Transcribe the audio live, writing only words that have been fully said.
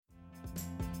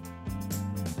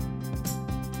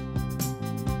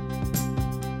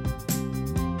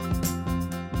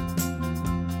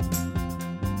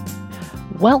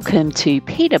Welcome to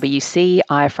PwC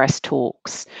IFRS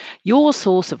Talks, your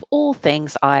source of all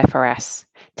things IFRS,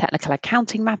 technical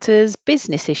accounting matters,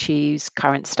 business issues,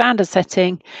 current standard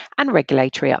setting, and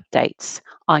regulatory updates.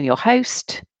 I'm your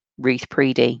host, Ruth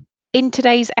Preedy. In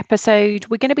today's episode,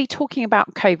 we're going to be talking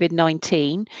about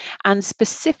COVID-19, and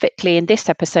specifically in this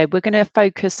episode, we're going to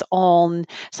focus on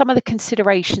some of the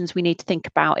considerations we need to think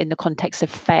about in the context of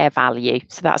fair value.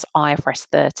 So that's IFRS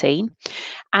 13.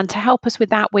 And to help us with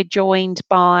that, we're joined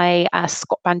by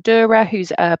Scott Bandura,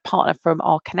 who's a partner from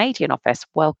our Canadian office.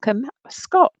 Welcome,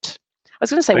 Scott. I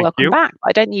was going to say Thank welcome you. back.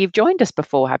 I don't think you've joined us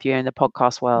before, have you, in the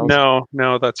podcast world?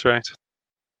 No, that's right.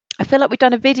 I feel like we've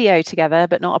done a video together,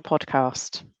 but not a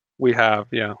podcast. We have,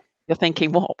 yeah. You're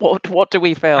thinking, what do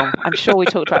we film? I'm sure we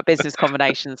talked about business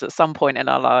combinations at some point in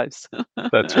our lives.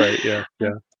 That's right, yeah.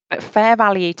 But fair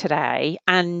value today,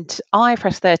 and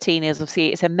IFRS 13 is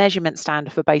obviously it's a measurement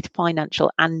standard for both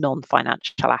financial and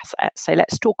non-financial assets. So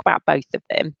let's talk about both of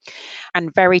them.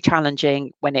 And very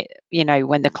challenging when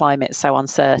when the climate's so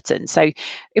uncertain. So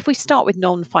if we start with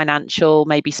non-financial,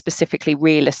 maybe specifically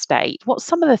real estate, what's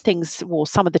some of the things or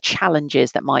some of the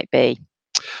challenges that might be?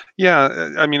 Yeah,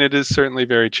 I mean, it is certainly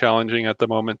very challenging at the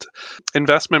moment.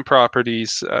 Investment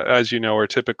properties, as you know, are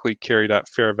typically carried at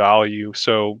fair value.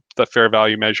 So the fair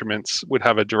value measurements would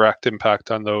have a direct impact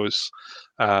on those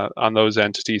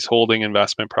entities holding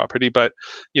investment property. But,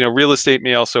 real estate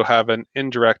may also have an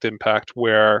indirect impact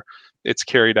where it's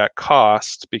carried at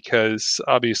cost, because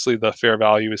obviously the fair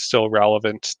value is still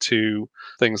relevant to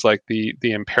things like the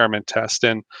impairment test.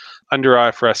 And under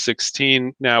IFRS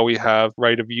 16, now we have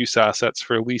right of use assets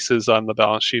for leases on the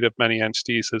balance sheet of many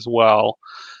entities as well.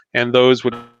 And those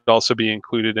would also be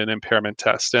included in impairment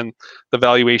test. And the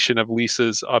valuation of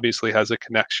leases obviously has a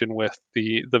connection with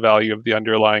the value of the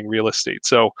underlying real estate.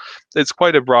 So it's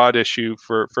quite a broad issue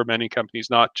for many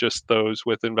companies, not just those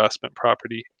with investment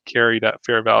property carried at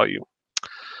fair value.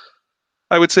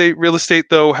 I would say real estate,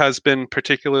 though, has been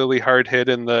particularly hard hit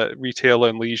in the retail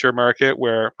and leisure market,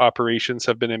 where operations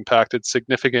have been impacted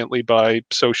significantly by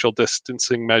social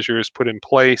distancing measures put in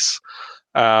place.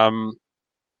 And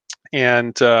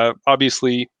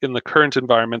obviously, in the current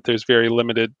environment, there's very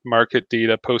limited market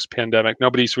data post-pandemic.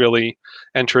 Nobody's really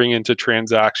entering into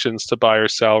transactions to buy or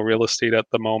sell real estate at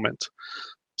the moment.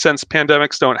 Since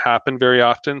pandemics don't happen very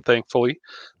often, thankfully,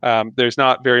 there's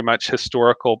not very much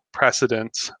historical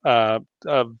precedent of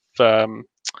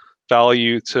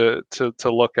value to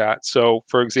look at. So,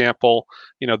 for example,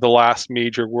 the last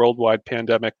major worldwide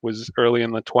pandemic was early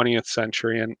in the 20th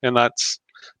century, and that's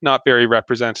not very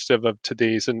representative of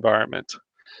today's environment.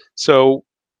 So,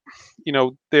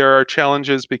 there are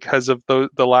challenges because of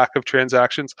the lack of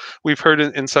transactions. We've heard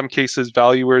in some cases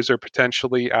valuers are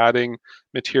potentially adding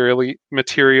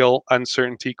material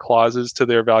uncertainty clauses to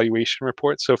their valuation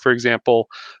report. So, for example,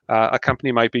 a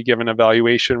company might be given a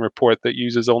valuation report that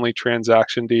uses only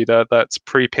transaction data that's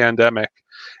pre-pandemic.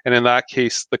 And in that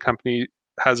case, the company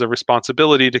has a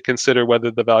responsibility to consider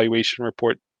whether the valuation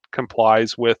report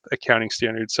complies with accounting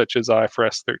standards such as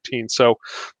IFRS 13. So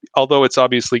although it's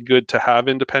obviously good to have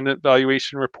independent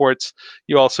valuation reports,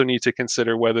 you also need to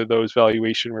consider whether those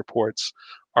valuation reports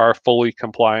are fully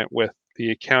compliant with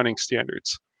the accounting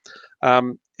standards.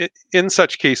 In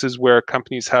such cases where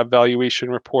companies have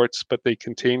valuation reports but they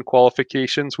contain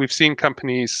qualifications, we've seen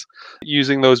companies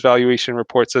using those valuation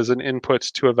reports as an input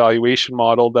to a valuation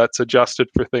model that's adjusted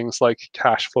for things like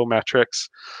cash flow metrics.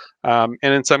 And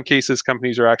in some cases,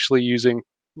 companies are actually using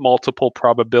multiple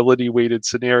probability weighted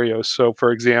scenarios. So,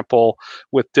 for example,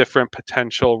 with different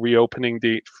potential reopening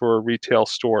date for retail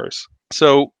stores.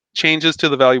 So changes to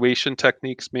the valuation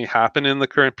techniques may happen in the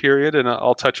current period, and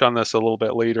I'll touch on this a little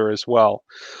bit later as well.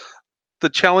 The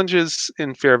challenges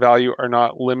in fair value are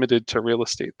not limited to real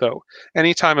estate, though.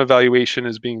 Anytime a valuation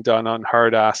is being done on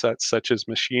hard assets such as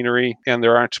machinery, and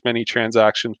there aren't many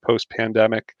transactions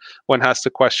post-pandemic, one has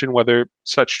to question whether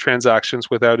such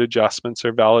transactions without adjustments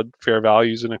are valid fair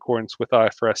values in accordance with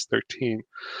IFRS 13.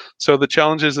 So the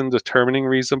challenges in determining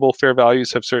reasonable fair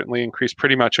values have certainly increased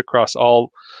pretty much across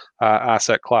all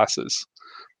asset classes.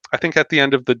 I think at the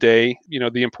end of the day,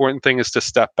 the important thing is to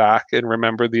step back and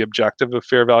remember the objective of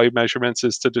fair value measurements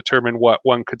is to determine what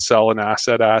one could sell an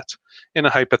asset at in a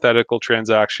hypothetical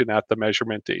transaction at the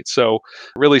measurement date. So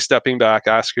really stepping back,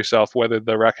 ask yourself whether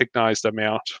the recognized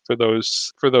amount for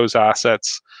those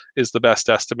assets is the best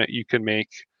estimate you can make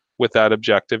with that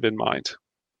objective in mind.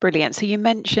 Brilliant. So you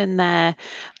mentioned there,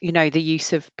 the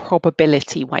use of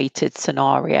probability weighted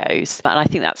scenarios. And I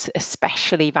think that's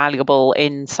especially valuable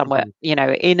in somewhere,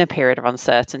 Mhm. in a period of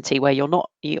uncertainty where you're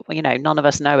not, none of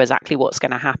us know exactly what's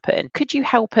going to happen. Could you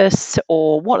help us,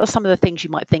 or what are some of the things you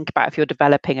might think about if you're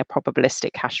developing a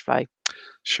probabilistic cash flow?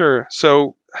 Sure.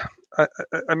 So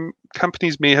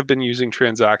companies may have been using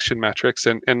transaction metrics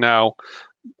and now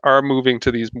are moving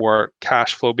to these more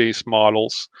cash flow based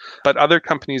models. But other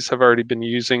companies have already been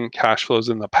using cash flows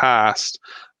in the past,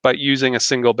 but using a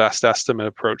single best estimate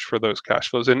approach for those cash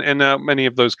flows. And now many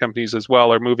of those companies as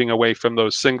well are moving away from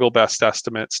those single best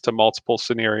estimates to multiple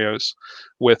scenarios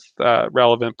with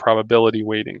relevant probability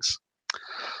weightings.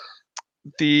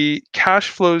 The cash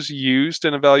flows used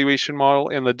in a valuation model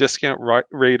and the discount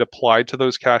rate applied to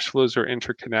those cash flows are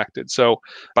interconnected. So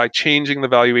by changing the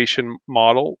valuation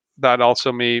model, that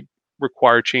also may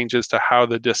require changes to how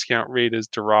the discount rate is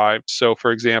derived. So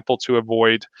for example, to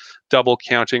avoid double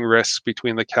counting risks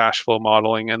between the cash flow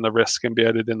modeling and the risk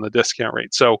embedded in the discount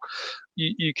rate. So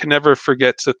you can never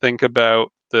forget to think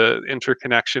about the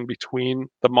interconnection between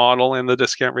the model and the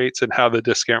discount rates and how the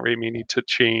discount rate may need to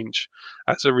change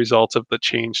as a result of the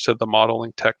change to the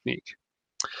modeling technique.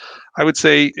 I would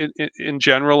say in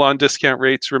general on discount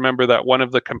rates, remember that one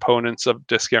of the components of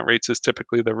discount rates is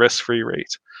typically the risk-free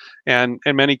rate. And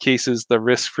in many cases, the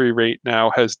risk-free rate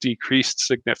now has decreased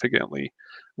significantly.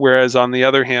 Whereas on the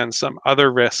other hand, some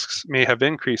other risks may have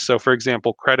increased. So for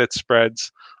example, credit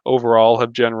spreads overall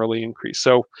have generally increased.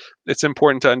 So it's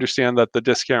important to understand that the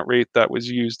discount rate that was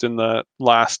used in the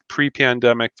last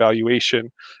pre-pandemic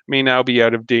valuation may now be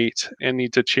out of date and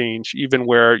need to change, even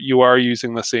where you are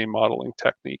using the same modeling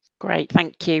technique. Great,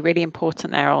 thank you. Really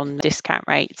important there on discount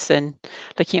rates and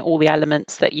looking at all the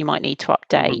elements that you might need to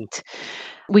update. Mm-hmm.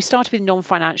 We started with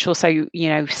non-financial, so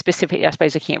specifically, I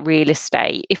suppose, looking at real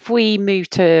estate. If we move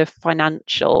to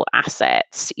financial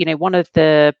assets, one of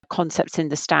the concepts in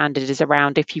the standard is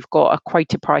around if you've got a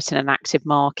quoted price in an active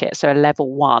market, so a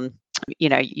level 1,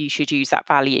 you should use that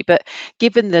value. But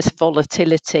given this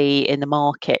volatility in the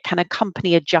market, can a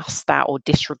company adjust that or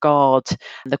disregard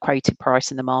the quoted price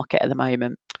in the market at the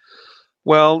moment?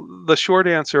 Well, the short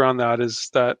answer on that is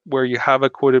that where you have a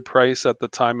quoted price at the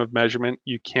time of measurement,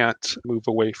 you can't move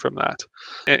away from that.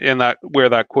 And that where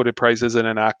that quoted price is in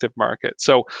an active market.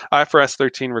 So IFRS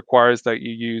 13 requires that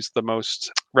you use the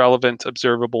most relevant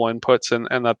observable inputs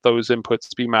and that those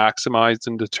inputs be maximized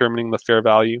in determining the fair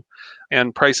value.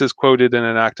 And prices quoted in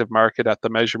an active market at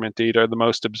the measurement date are the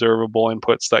most observable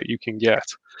inputs that you can get.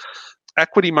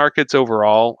 Equity markets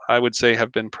overall, I would say,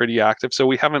 have been pretty active. So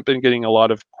we haven't been getting a lot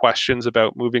of questions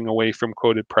about moving away from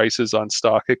quoted prices on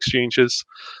stock exchanges.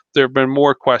 There have been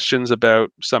more questions about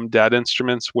some debt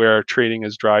instruments where trading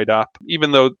has dried up,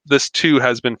 even though this too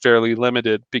has been fairly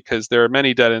limited because there are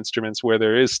many debt instruments where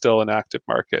there is still an active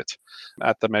market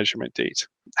at the measurement date.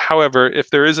 However, if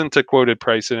there isn't a quoted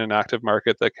price in an active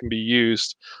market that can be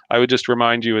used, I would just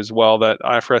remind you as well that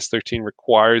IFRS 13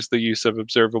 requires the use of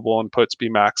observable inputs be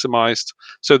maximized.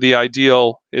 So the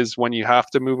ideal is when you have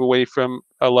to move away from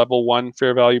a level 1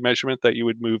 fair value measurement that you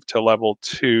would move to level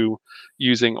 2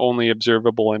 using only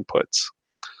observable inputs.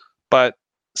 But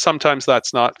sometimes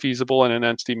that's not feasible, and an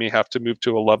entity may have to move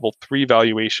to a level 3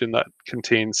 valuation that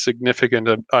contains significant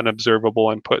unobservable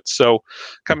inputs. So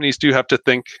companies do have to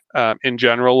think in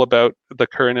general about the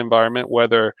current environment,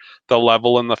 whether the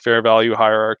level in the fair value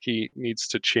hierarchy needs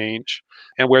to change.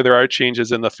 And where there are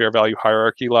changes in the fair value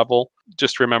hierarchy level,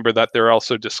 just remember that there are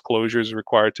also disclosures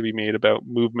required to be made about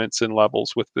movements in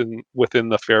levels within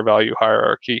the fair value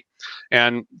hierarchy.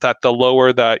 And that the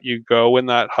lower that you go in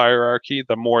that hierarchy,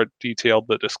 the more detailed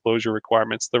the disclosure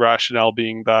requirements. The rationale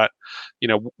being that,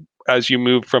 as you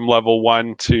move from level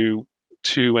 1 to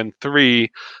 2 and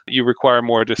 3, you require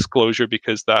more disclosure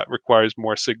because that requires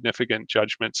more significant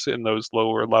judgments in those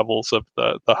lower levels of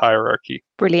the hierarchy.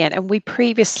 Brilliant. And we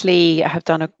previously have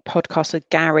done a podcast with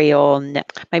Gary on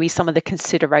maybe some of the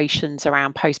considerations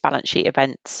around post-balance sheet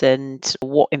events and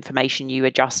what information you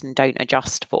adjust and don't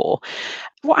adjust for.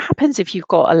 What happens if you've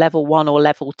got a level 1 or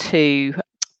level 2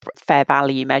 fair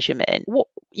value measurement? What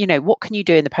can you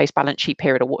do in the post-balance sheet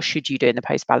period, or what should you do in the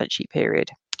post-balance sheet period?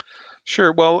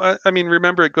 Sure. Well,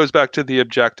 remember, it goes back to the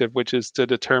objective, which is to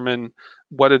determine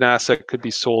what an asset could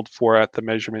be sold for at the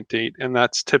measurement date. And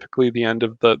that's typically the end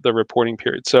of the reporting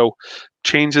period. So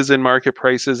changes in market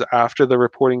prices after the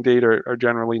reporting date are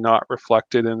generally not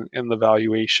reflected in the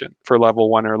valuation for level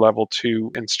 1 or level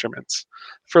 2 instruments.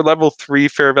 For level 3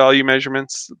 fair value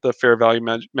measurements, the fair value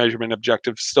measurement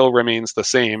objective still remains the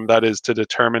same. That is to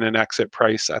determine an exit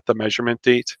price at the measurement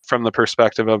date from the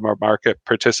perspective of a market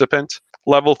participant.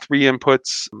 Level 3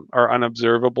 inputs are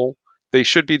unobservable. They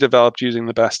should be developed using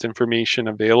the best information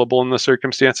available in the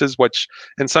circumstances, which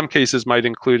in some cases might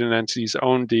include an entity's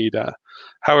own data.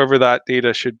 However, that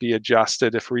data should be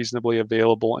adjusted if reasonably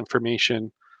available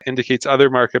information indicates other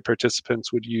market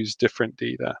participants would use different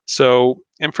data. So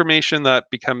information that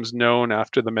becomes known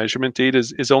after the measurement date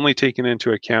is only taken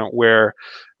into account where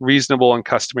reasonable and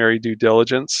customary due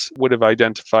diligence would have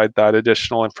identified that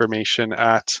additional information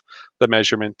at the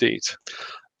measurement date.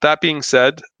 That being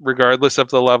said, regardless of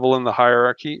the level in the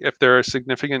hierarchy, if there are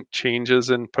significant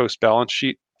changes in post-balance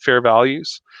sheet fair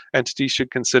values, entities should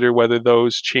consider whether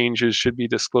those changes should be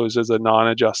disclosed as a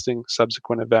non-adjusting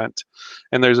subsequent event.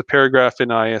 And there's a paragraph in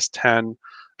IAS 10,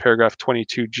 paragraph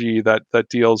 22G, that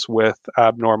deals with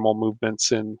abnormal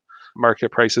movements in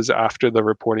market prices after the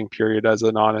reporting period as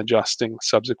a non-adjusting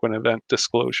subsequent event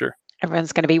disclosure.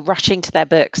 Everyone's going to be rushing to their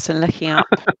books and looking up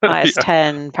IAS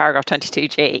 10, paragraph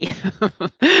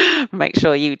 22G. Make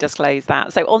sure you disclose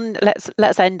that. So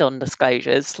let's end on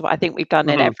disclosures. I think we've done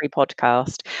in every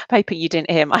podcast. I'm hoping you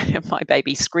didn't hear my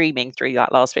baby screaming through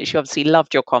that last bit. She obviously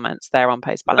loved your comments there on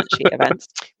post-balance sheet events.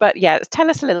 But yeah,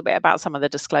 tell us a little bit about some of the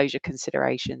disclosure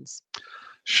considerations.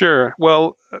 Sure.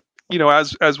 Well,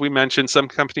 as we mentioned, some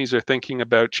companies are thinking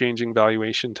about changing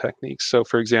valuation techniques. So,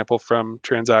 for example, from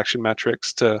transaction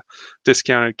metrics to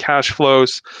discounted cash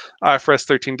flows, IFRS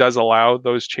 13 does allow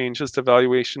those changes to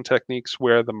valuation techniques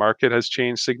where the market has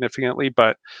changed significantly,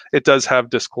 but it does have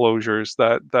disclosures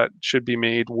that should be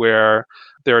made where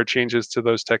there are changes to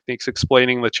those techniques,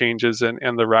 explaining the changes and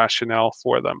the rationale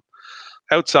for them.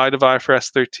 Outside of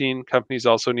IFRS 13, companies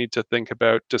also need to think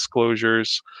about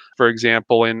disclosures, for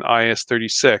example, in IAS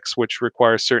 36, which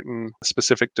requires certain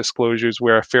specific disclosures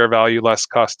where a fair value less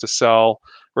cost to sell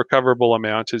recoverable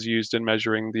amount is used in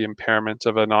measuring the impairment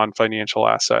of a non-financial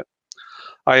asset.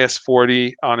 IAS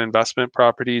 40 on investment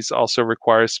properties also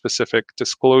requires specific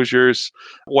disclosures.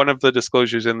 One of the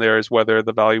disclosures in there is whether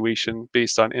the valuation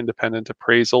based on independent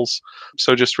appraisals.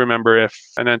 So just remember, if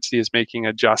an entity is making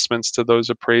adjustments to those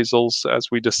appraisals,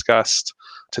 as we discussed,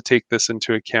 to take this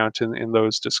into account in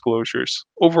those disclosures.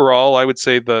 Overall, I would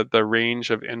say the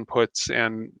range of inputs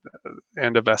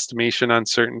and of estimation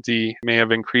uncertainty may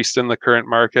have increased in the current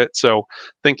market. So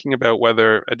thinking about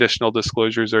whether additional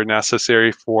disclosures are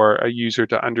necessary for a user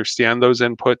to understand those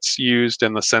inputs used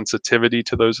and the sensitivity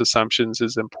to those assumptions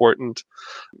is important.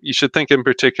 You should think in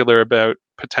particular about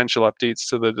potential updates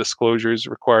to the disclosures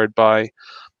required by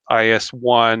IAS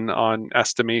 1 on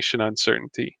estimation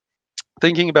uncertainty.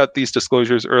 Thinking about these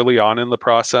disclosures early on in the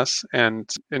process and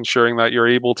ensuring that you're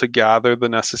able to gather the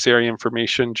necessary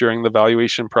information during the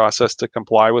valuation process to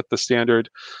comply with the standard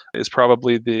is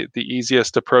probably the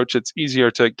easiest approach. It's easier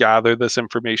to gather this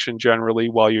information generally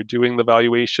while you're doing the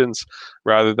valuations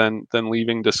rather than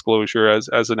leaving disclosure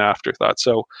as an afterthought.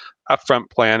 So upfront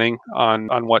planning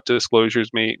on what disclosures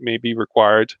may be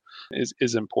required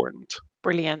is important.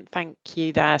 Brilliant. Thank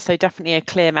you there. So definitely a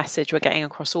clear message we're getting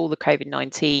across all the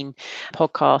COVID-19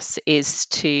 podcasts is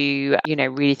to,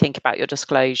 really think about your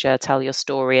disclosure, tell your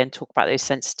story and talk about those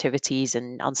sensitivities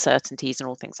and uncertainties and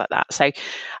all things like that. So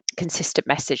consistent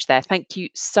message there. Thank you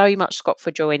so much, Scott, for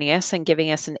joining us and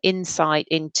giving us an insight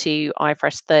into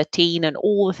IFRS 13 and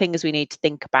all the things we need to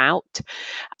think about.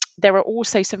 There are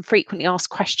also some frequently asked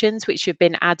questions which have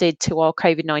been added to our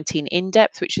COVID-19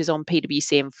 in-depth, which is on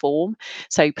PwC Inform.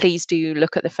 So please do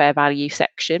look at the fair value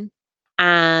section.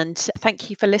 And thank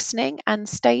you for listening and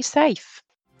stay safe.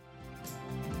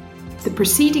 The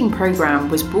preceding programme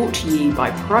was brought to you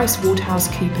by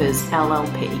PricewaterhouseCoopers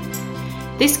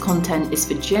LLP. This content is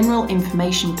for general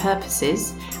information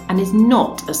purposes and is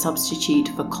not a substitute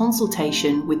for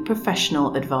consultation with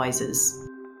professional advisors.